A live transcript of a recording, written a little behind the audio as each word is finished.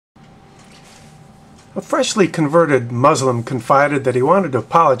A freshly converted Muslim confided that he wanted to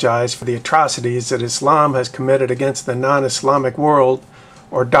apologize for the atrocities that Islam has committed against the non-Islamic world,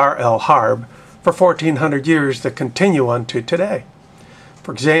 or Dar el-Harb, for 1400 years that continue unto today.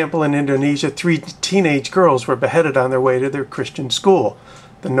 For example, in Indonesia, 3 teenage girls were beheaded on their way to their Christian school.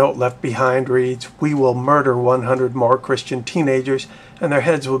 The note left behind reads, "We will murder 100 more Christian teenagers, and their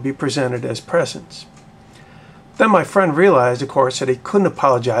heads will be presented as presents." Then my friend realized, of course, that he couldn't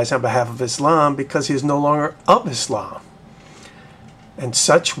apologize on behalf of Islam because he is no longer of Islam. "And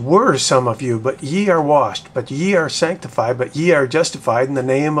such were some of you, but ye are washed, but ye are sanctified, but ye are justified in the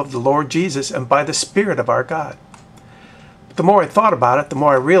name of the Lord Jesus and by the Spirit of our God." But the more I thought about it, the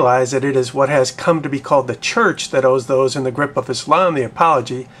more I realized that it is what has come to be called the church that owes those in the grip of Islam the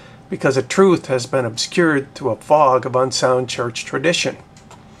apology, because the truth has been obscured through a fog of unsound church tradition.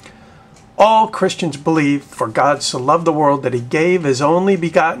 All Christians believe, for God so loved the world that he gave his only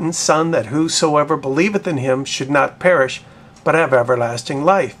begotten Son, that whosoever believeth in him should not perish, but have everlasting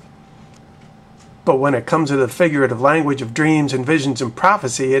life. But when it comes to the figurative language of dreams and visions and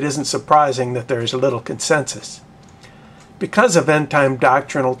prophecy, it isn't surprising that there is little consensus. Because of end-time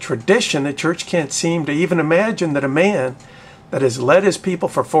doctrinal tradition, the church can't seem to even imagine that a man that has led his people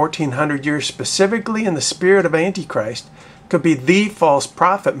for 1400 years, specifically in the spirit of Antichrist, could be the false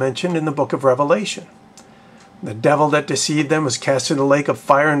prophet mentioned in the book of Revelation. The devil that deceived them was cast into the lake of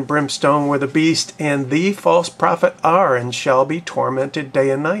fire and brimstone, where the beast and the false prophet are and shall be tormented day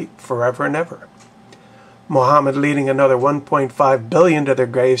and night forever and ever. Muhammad leading another 1.5 billion to their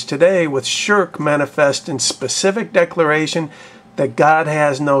graves today, with shirk manifest in specific declaration that God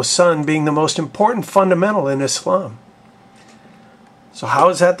has no son, being the most important fundamental in Islam. So how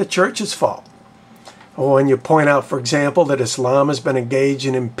is that the church's fault? When you point out, for example, that Islam has been engaged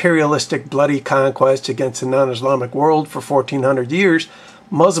in imperialistic bloody conquest against the non-Islamic world for 1400 years,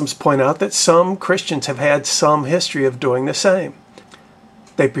 Muslims point out that some Christians have had some history of doing the same.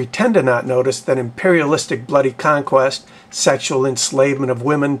 They pretend to not notice that imperialistic bloody conquest, sexual enslavement of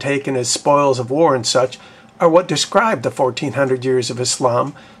women taken as spoils of war and such, are what describe the 1400 years of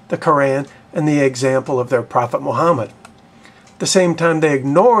Islam, the Quran, and the example of their prophet Muhammad. At the same time, they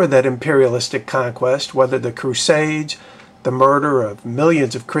ignore that imperialistic conquest, whether the Crusades, the murder of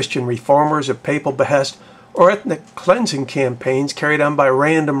millions of Christian reformers at papal behest, or ethnic cleansing campaigns carried on by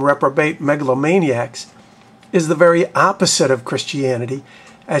random reprobate megalomaniacs, is the very opposite of Christianity,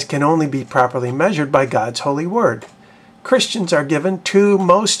 as can only be properly measured by God's holy word. Christians are given 2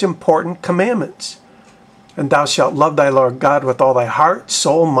 most important commandments. "And thou shalt love thy Lord God with all thy heart,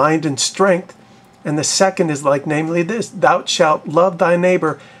 soul, mind, and strength." And the second is like, namely this, "Thou shalt love thy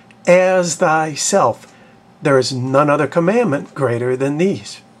neighbor as thyself." There is none other commandment greater than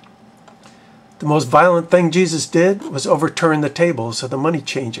these. The most violent thing Jesus did was overturn the tables of the money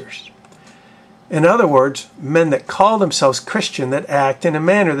changers. In other words, men that call themselves Christian, that act in a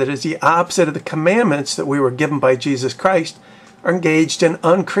manner that is the opposite of the commandments that we were given by Jesus Christ, are engaged in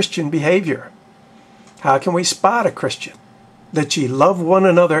unchristian behavior. How can we spot a Christian? "That ye love one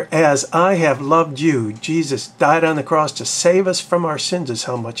another as I have loved you." Jesus died on the cross to save us from our sins, is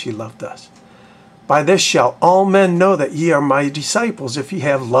how much he loved us. "By this shall all men know that ye are my disciples, if ye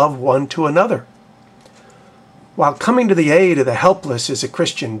have love one to another." While coming to the aid of the helpless is a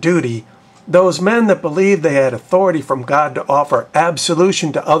Christian duty, those men that believed they had authority from God to offer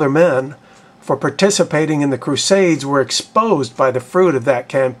absolution to other men for participating in the Crusades were exposed by the fruit of that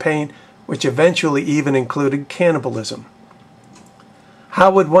campaign, which eventually even included cannibalism. How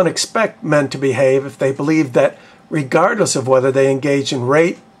would one expect men to behave if they believed that, regardless of whether they engaged in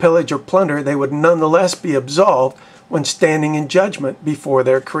rape, pillage, or plunder, they would nonetheless be absolved when standing in judgment before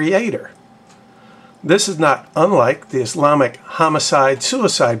their Creator? This is not unlike the Islamic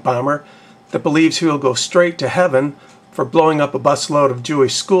homicide-suicide bomber that believes he will go straight to heaven for blowing up a busload of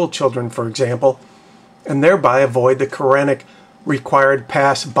Jewish school children, for example, and thereby avoid the Quranic required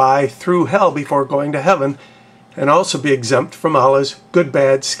pass by through hell before going to heaven, and also be exempt from Allah's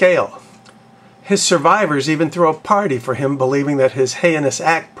good-bad scale. His survivors even throw a party for him, believing that his heinous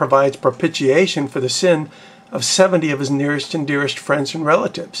act provides propitiation for the sin of 70 of his nearest and dearest friends and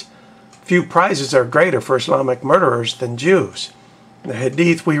relatives. Few prizes are greater for Islamic murderers than Jews. In the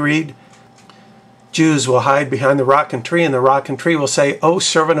Hadith we read, "Jews will hide behind the rock and tree, and the rock and tree will say, 'O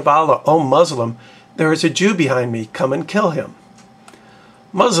servant of Allah, O Muslim, there is a Jew behind me, come and kill him.'"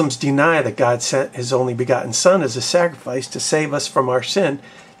 Muslims deny that God sent his only begotten Son as a sacrifice to save us from our sin,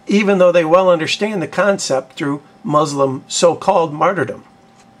 even though they well understand the concept through Muslim so-called martyrdom.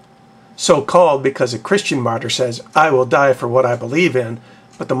 So-called because a Christian martyr says, "I will die for what I believe in,"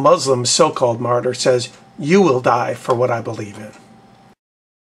 but the Muslim so-called martyr says, "You will die for what I believe in."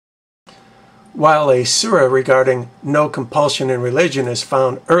 While a surah regarding no compulsion in religion is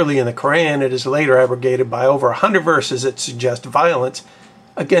found early in the Quran, it is later abrogated by over 100 verses that suggest violence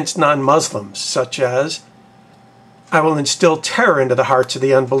against non-Muslims, such as, "I will instill terror into the hearts of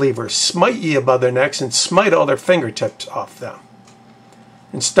the unbelievers, smite ye above their necks, and smite all their fingertips off them."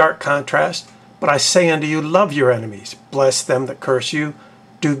 In stark contrast, "But I say unto you, love your enemies, bless them that curse you,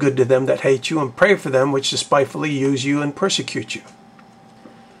 do good to them that hate you, and pray for them which despitefully use you and persecute you."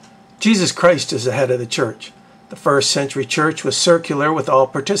 Jesus Christ is the head of the church. The first century church was circular with all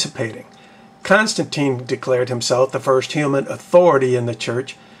participating. Constantine declared himself the first human authority in the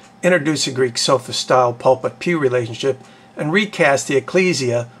church, introduced the Greek sophist-style pulpit-pew relationship, and recast the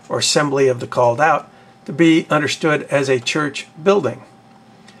ecclesia, or assembly of the called out, to be understood as a church building.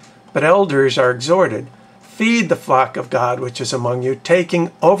 But elders are exhorted, "Feed the flock of God which is among you,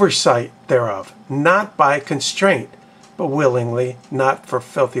 taking oversight thereof, not by constraint, but willingly, not for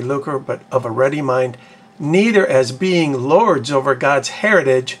filthy lucre, but of a ready mind, neither as being lords over God's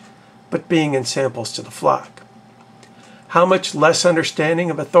heritage, but being ensamples to the flock." How much less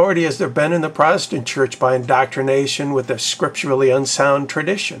understanding of authority has there been in the Protestant church by indoctrination with a scripturally unsound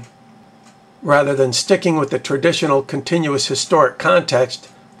tradition? Rather than sticking with the traditional continuous historic context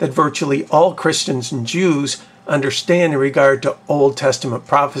that virtually all Christians and Jews understand in regard to Old Testament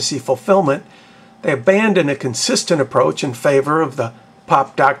prophecy fulfillment, they abandon a consistent approach in favor of the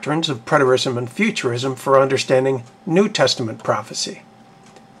pop doctrines of preterism and futurism for understanding New Testament prophecy.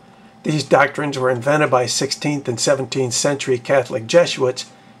 These doctrines were invented by 16th and 17th century Catholic Jesuits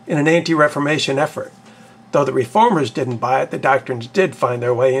in an anti-Reformation effort. Though the Reformers didn't buy it, the doctrines did find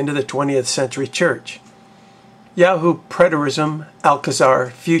their way into the 20th century church. Yahoo preterism,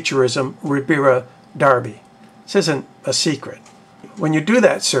 Alcazar, futurism, Ribera, Darby. This isn't a secret. When you do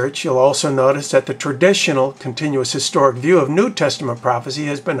that search, you'll also notice that the traditional continuous historic view of New Testament prophecy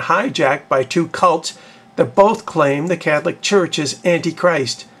has been hijacked by two cults that both claim the Catholic Church is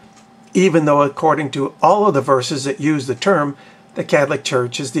Antichrist, even though according to all of the verses that use the term, the Catholic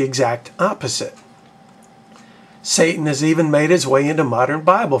Church is the exact opposite. Satan has even made his way into modern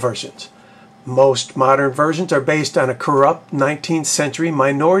Bible versions. Most modern versions are based on a corrupt 19th century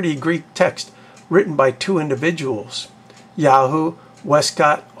minority Greek text written by two individuals, Yahoo,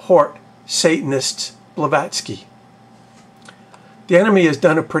 Westcott, Hort, Satanists, Blavatsky. The enemy has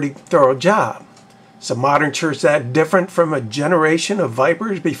done a pretty thorough job. Is the modern church that different from a generation of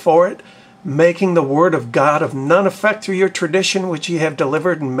vipers before it, making the word of God of none effect through your tradition which ye have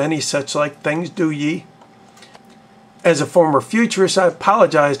delivered, and many such like things do ye? As a former futurist, I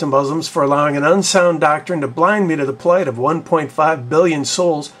apologize to Muslims for allowing an unsound doctrine to blind me to the plight of 1.5 billion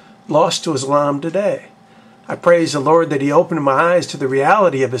souls lost to Islam today. I praise the Lord that He opened my eyes to the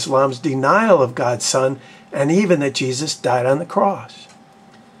reality of Islam's denial of God's Son, and even that Jesus died on the cross.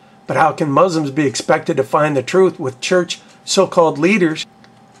 But how can Muslims be expected to find the truth with church so-called leaders,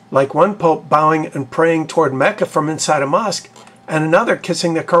 like one pope bowing and praying toward Mecca from inside a mosque, and another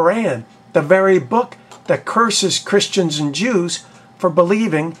kissing the Quran, the very book that curses Christians and Jews for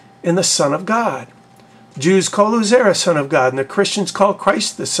believing in the Son of God? Jews call Uzair Son of God, and the Christians call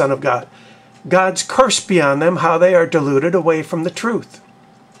Christ the Son of God. God's curse be on them, how they are deluded away from the truth.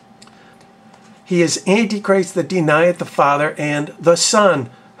 He is Antichrist that denieth the Father and the Son.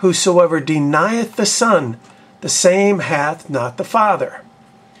 Whosoever denieth the Son, the same hath not the Father.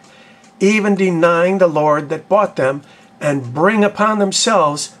 Even denying the Lord that bought them, and bring upon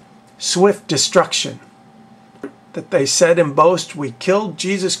themselves swift destruction. That they said in boast, "We killed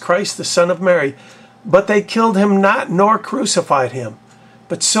Jesus Christ, the Son of Mary." But they killed him not, nor crucified him.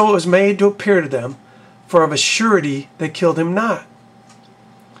 But so it was made to appear to them, for of a surety they killed him not.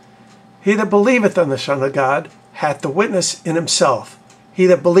 He that believeth on the Son of God hath the witness in himself. He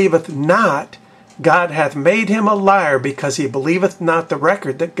that believeth not, God hath made him a liar, because he believeth not the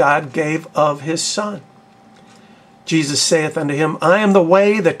record that God gave of his Son. Jesus saith unto him, I am the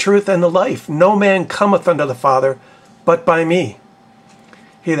way, the truth, and the life. No man cometh unto the Father, but by me.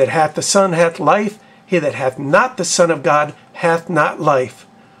 He that hath the Son hath life. He that hath not the Son of God hath not life.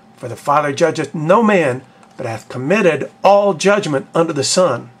 For the Father judgeth no man, but hath committed all judgment unto the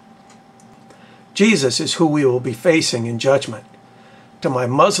Son. Jesus is who we will be facing in judgment. To my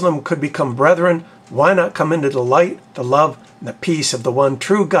Muslim could become brethren, why not come into the light, the love, and the peace of the one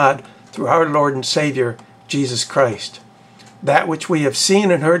true God through our Lord and Savior, Jesus Christ? That which we have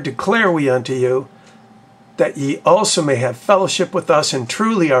seen and heard declare we unto you, that ye also may have fellowship with us, and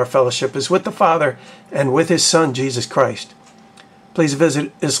truly our fellowship is with the Father and with His Son, Jesus Christ. Please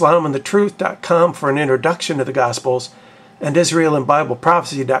visit IslamandTheTruth.com for an introduction to the Gospels, and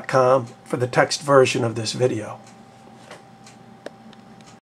IsraelandBibleProphecy.com for the text version of this video.